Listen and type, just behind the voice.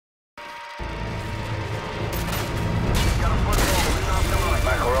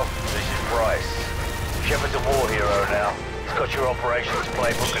got your operations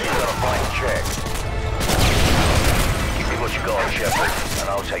playbook and you've got a blank check. Give me what you got, Shepard, and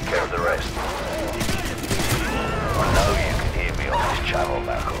I'll take care of the rest. I know you can hear me on this channel,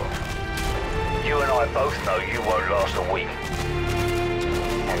 Makarov. You and I both know you won't last a week.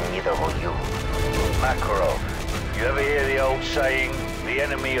 And neither will you. Makarov, you ever hear the old saying, the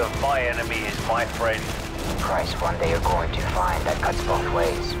enemy of my enemy is my friend? Price, one day you're going to find that cuts both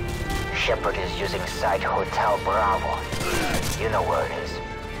ways. Shepard is using Site Hotel Bravo. You know where it is.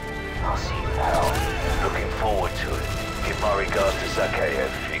 I'll see you, pal. Looking forward to it. Give my regards to Zakhaev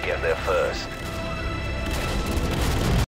if you get there first.